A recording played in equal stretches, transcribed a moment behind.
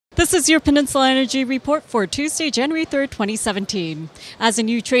This is your Peninsula Energy Report for Tuesday, January 3rd, 2017. As a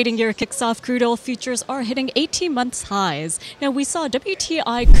new trading year kicks off, crude oil futures are hitting 18-month highs. Now, we saw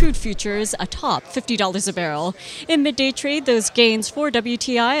WTI crude futures atop $50 a barrel. In midday trade, those gains for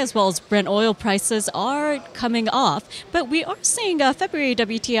WTI as well as Brent oil prices are coming off, but we are seeing February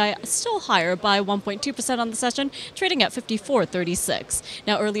WTI still higher by 1.2% on the session, trading at $54.36.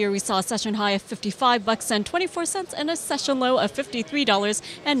 Now, earlier we saw a session high of $55.24 and a session low of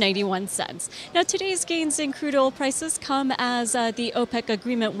 $53.91. Now, today's gains in crude oil prices come as the OPEC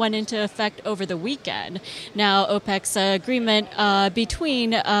agreement went into effect over the weekend. Now, OPEC's agreement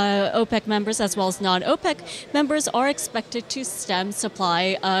between OPEC members as well as non-OPEC members are expected to stem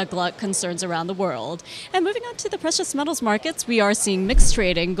supply glut concerns around the world. And moving on to the precious metals markets, we are seeing mixed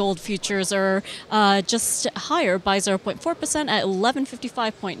trading. Gold futures are just higher by 0.4% at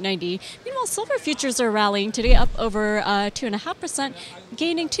 1155.90. Meanwhile, silver futures are rallying today, up over 2.5%,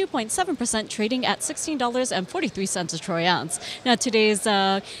 gaining 2.7%, trading at $16.43 a troy ounce. Now, today's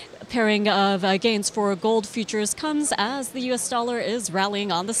pairing of gains for gold futures comes as the U.S. dollar is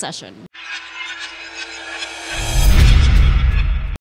rallying on the session.